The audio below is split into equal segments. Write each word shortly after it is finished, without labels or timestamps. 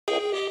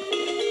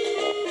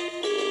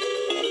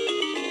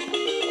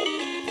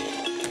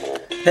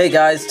Hey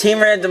guys, Team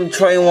Random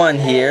Troy 1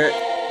 here.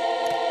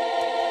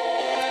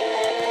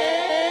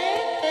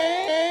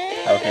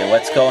 Okay,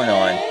 what's going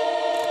on?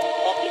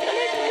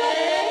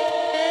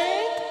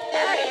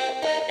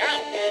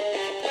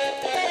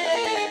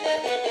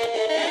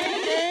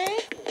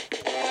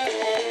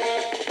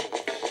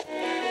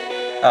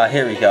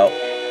 Here we go.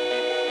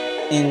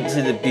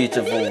 Into the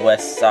beautiful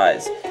west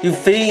side. You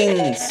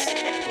fiends!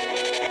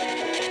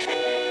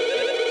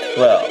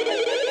 Well,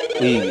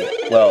 we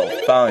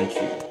found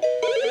you.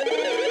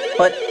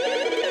 But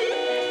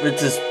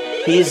Princess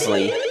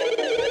Peasley.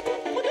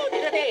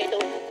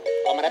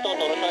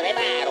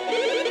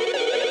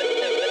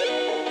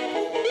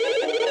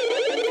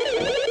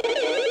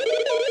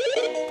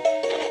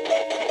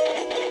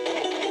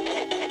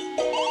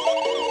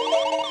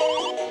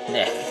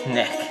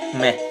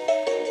 Meh.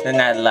 They're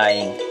not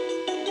lying.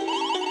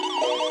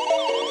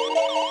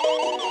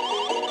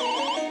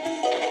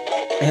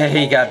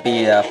 He got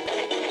beat up.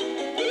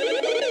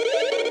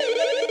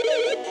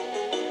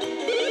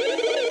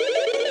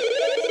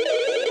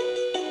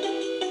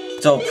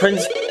 So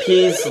Prince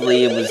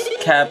Peasley was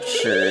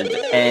captured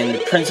and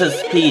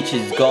Princess Peach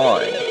is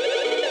gone.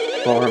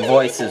 Well, her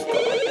voice is gone.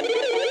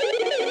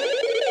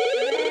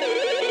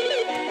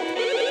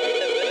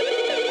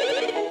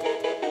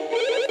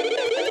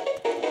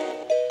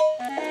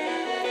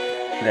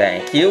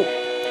 Thank you.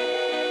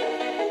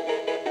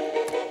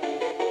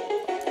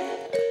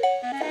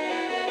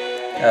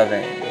 Now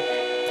then,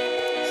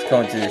 let's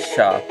go into the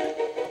shop.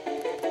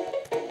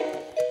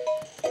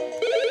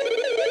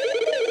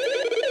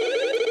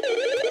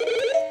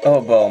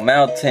 Oboe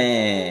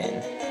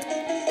Mountain.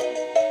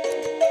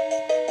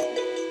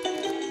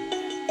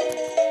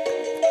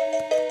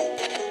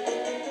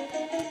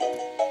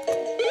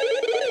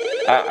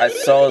 I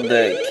saw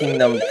the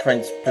Kingdom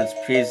Prince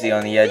Peasley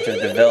on the edge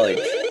of the village.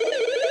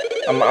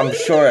 I'm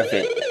sure of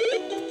it.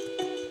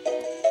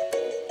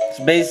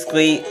 So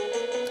basically,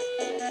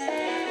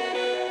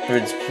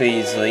 Prince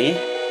Peasley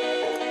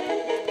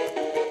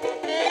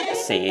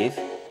save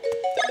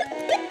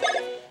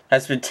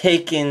has been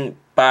taken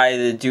by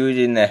the dude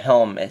in the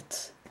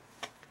helmet.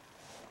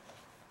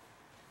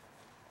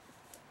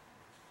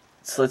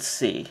 So let's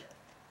see.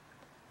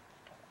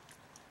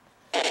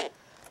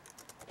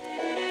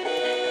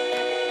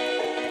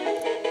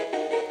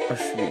 Where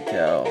should we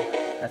go?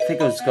 I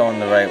think I was going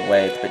the right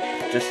way, but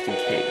just in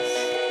case.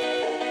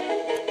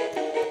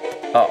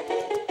 Oh.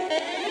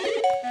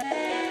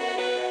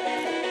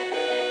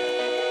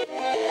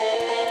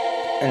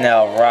 And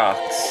now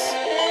rocks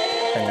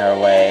in our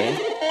way.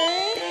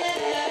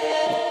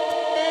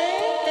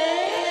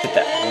 Get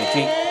that,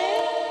 Luigi.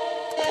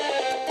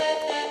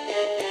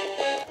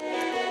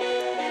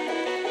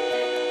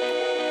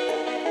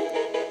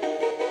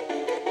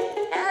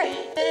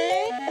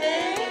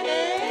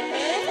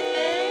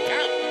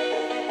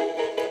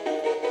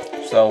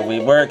 So we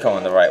were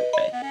going the right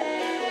way.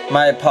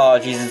 My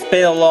apologies, it's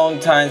been a long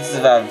time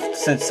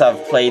since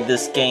I've played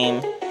this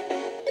game.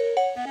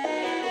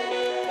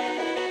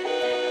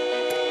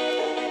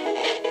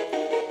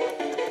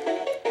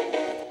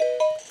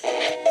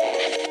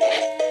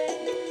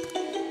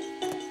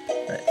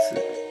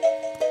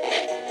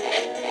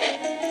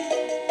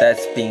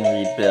 That's being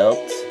rebuilt.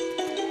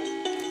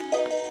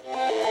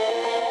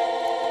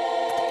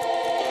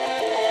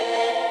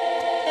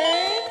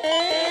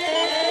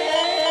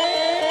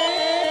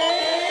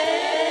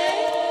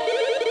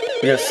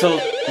 We are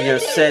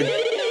said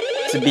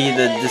to be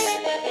the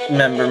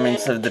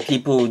dismemberments of the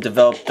people who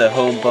developed the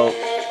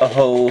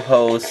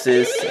ho-ho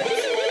system.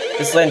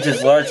 This land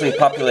is largely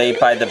populated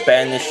by the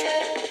banished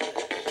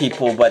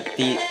people, but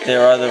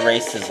there are other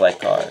races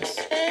like ours.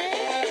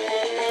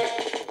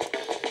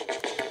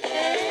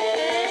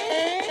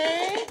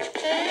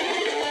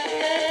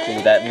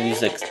 Ooh, that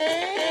music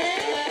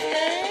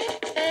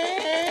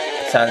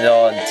sounded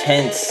all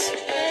intense.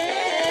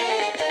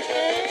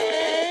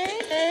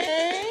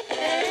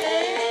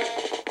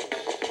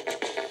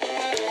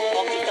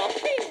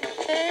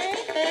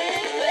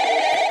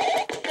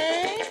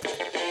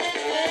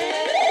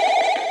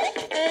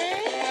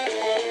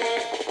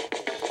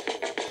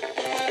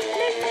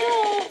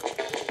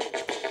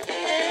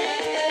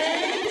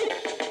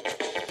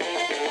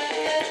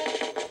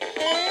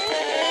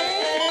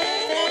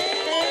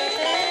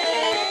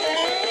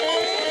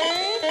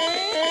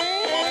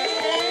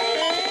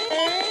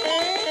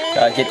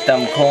 Gotta get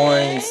them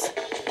coins.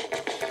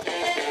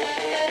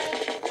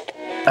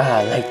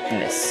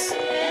 Lightness.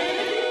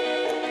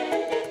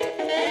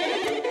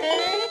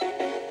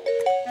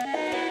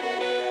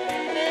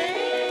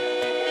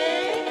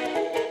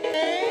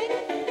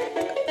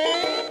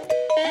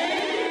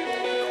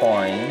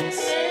 Coins.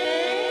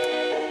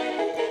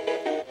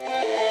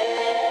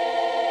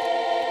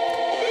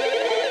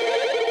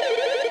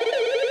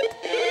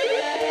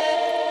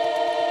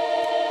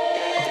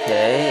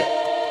 Okay.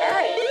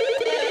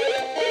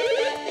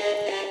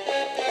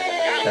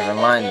 Never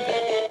mind then.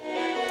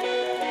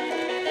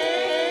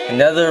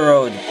 Another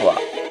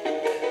roadblock.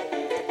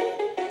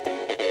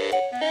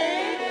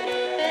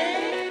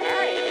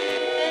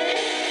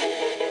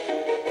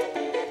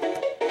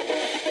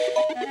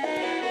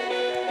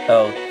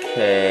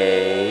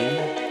 Okay.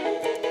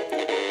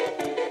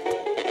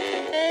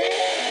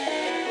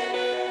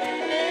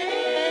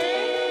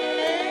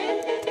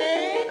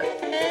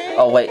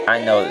 Oh wait, I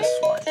know this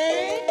one.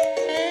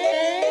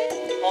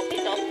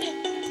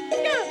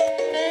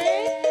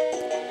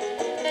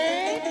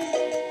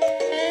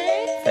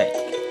 Think.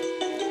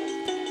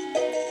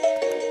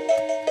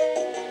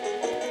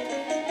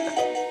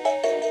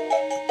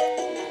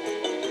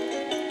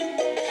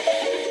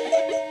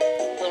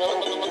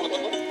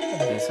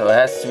 Okay, so it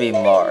has to be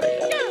Mario.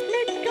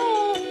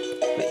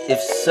 But if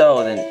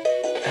so, then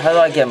how do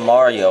I get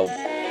Mario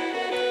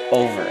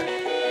over?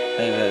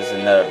 Maybe there's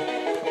another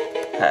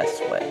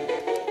pathway.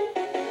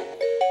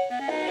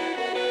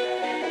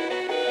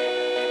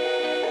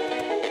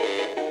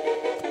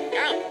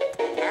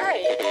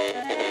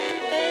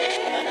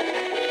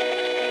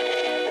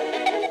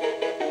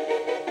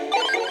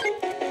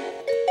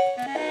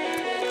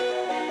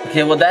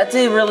 Okay, well that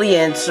didn't really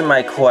answer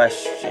my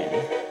question.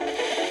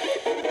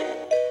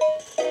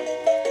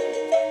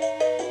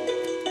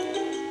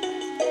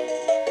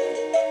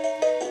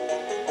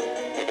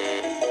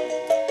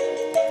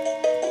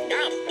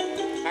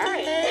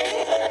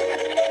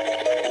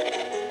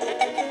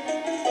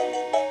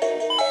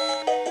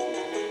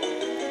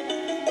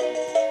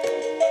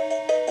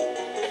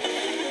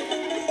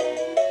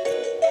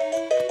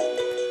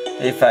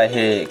 If I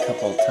hit it a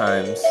couple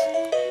times.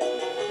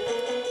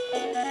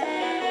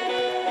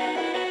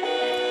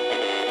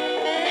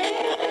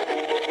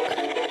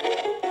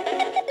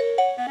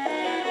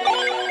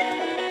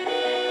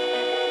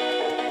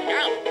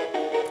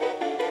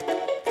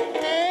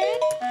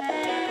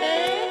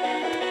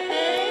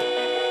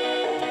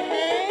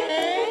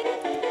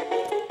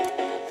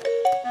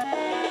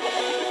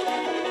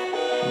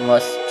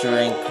 Must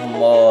drink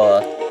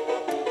more.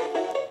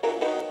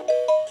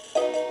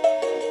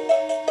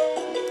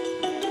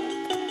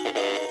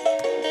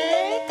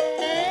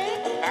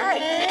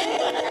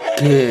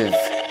 Give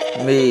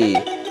me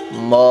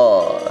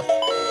more.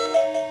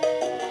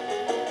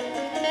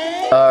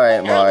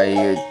 Alright,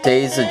 Mario, your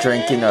days of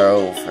drinking are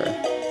over.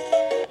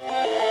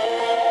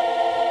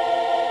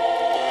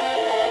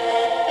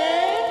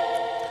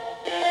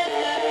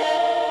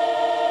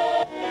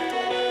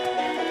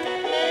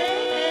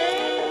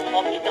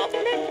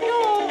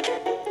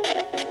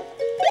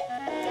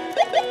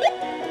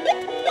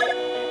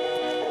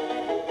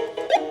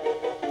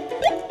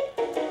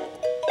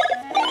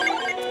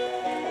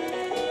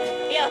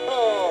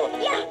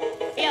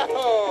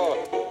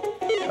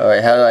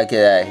 Alright, how do I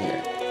get out of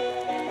here?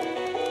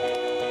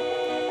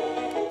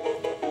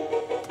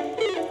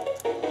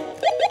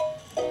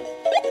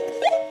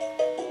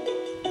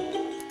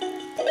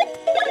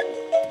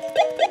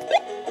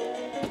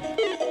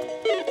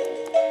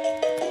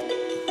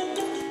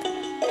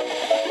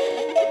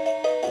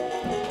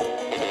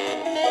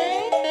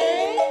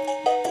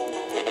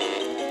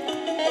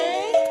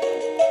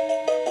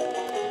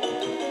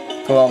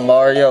 Come on,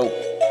 Mario.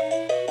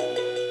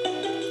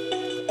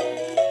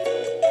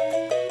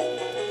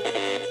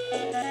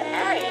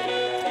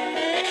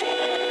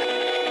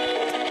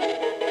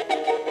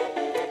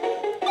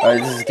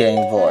 Alright, this is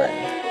getting boring.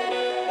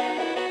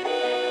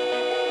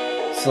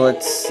 So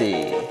let's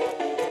see.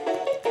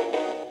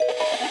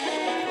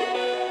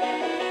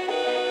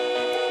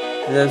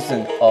 There's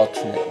an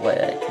alternate way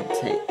I can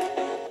take.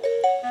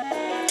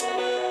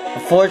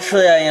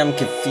 Unfortunately, I am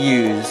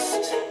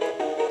confused.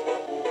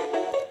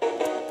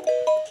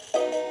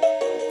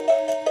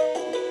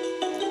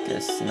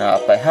 Guess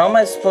not, but how am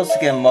I supposed to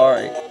get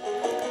Mario?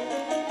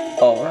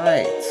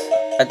 Alright.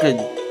 I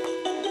could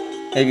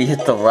maybe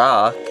hit the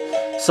rock.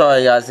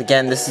 Sorry guys,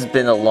 again, this has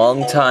been a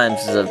long time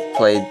since I've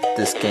played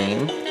this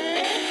game.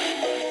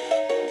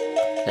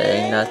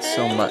 Okay, not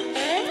so much.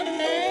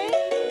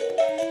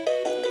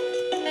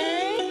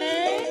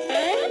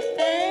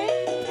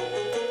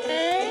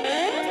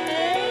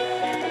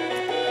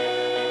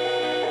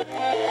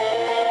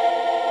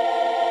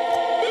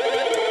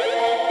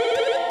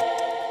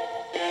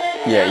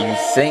 Yeah, you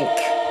think.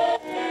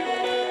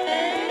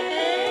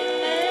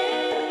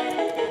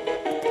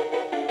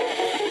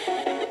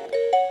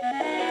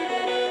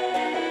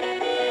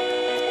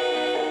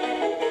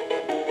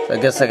 I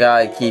guess I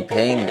gotta keep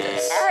paying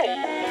this.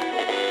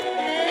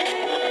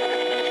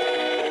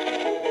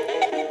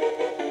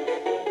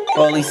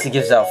 Well, at least it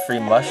gives out free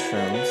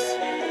mushrooms.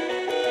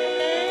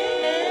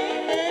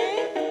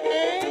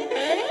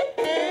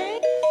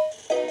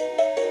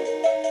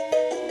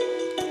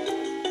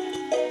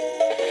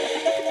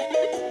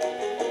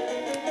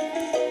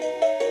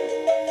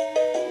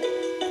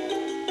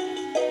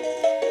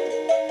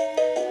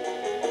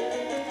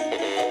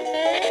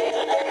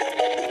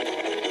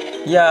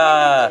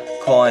 Yeah,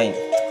 coin.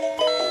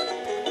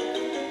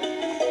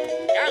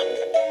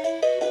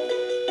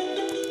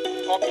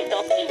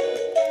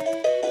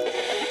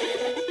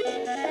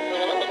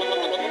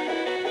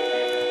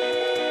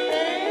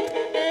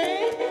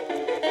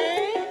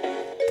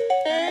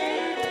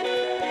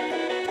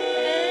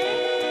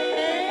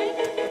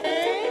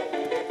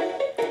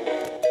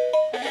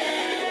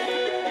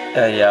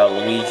 Yeah,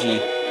 Luigi.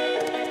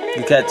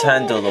 You can't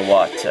handle the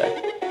water.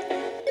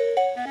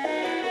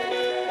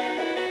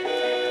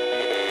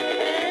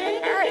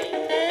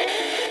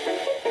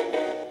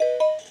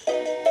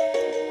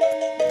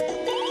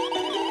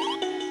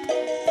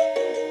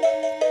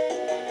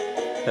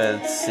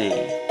 Let's see.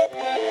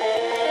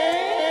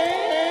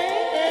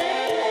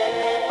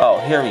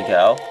 Oh, here we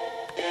go.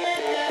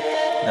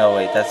 No,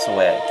 wait, that's the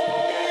way I came.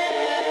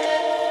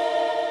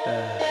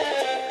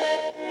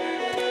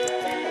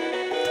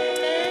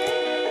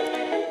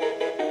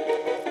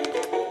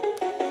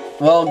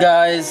 Well,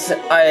 guys,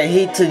 I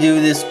hate to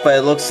do this, but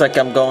it looks like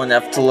I'm going to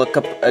have to look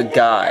up a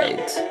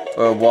guide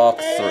or a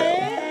walkthrough.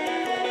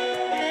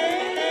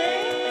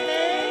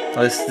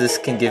 Unless this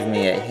can give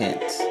me a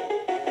hint.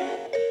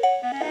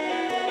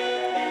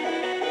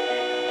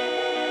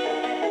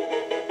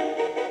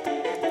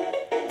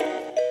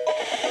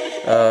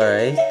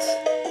 Alright.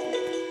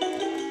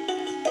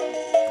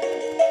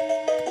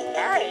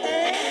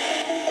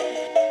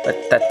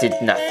 But that did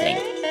nothing.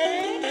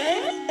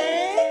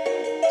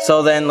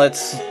 So then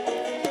let's...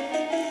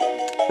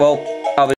 Well,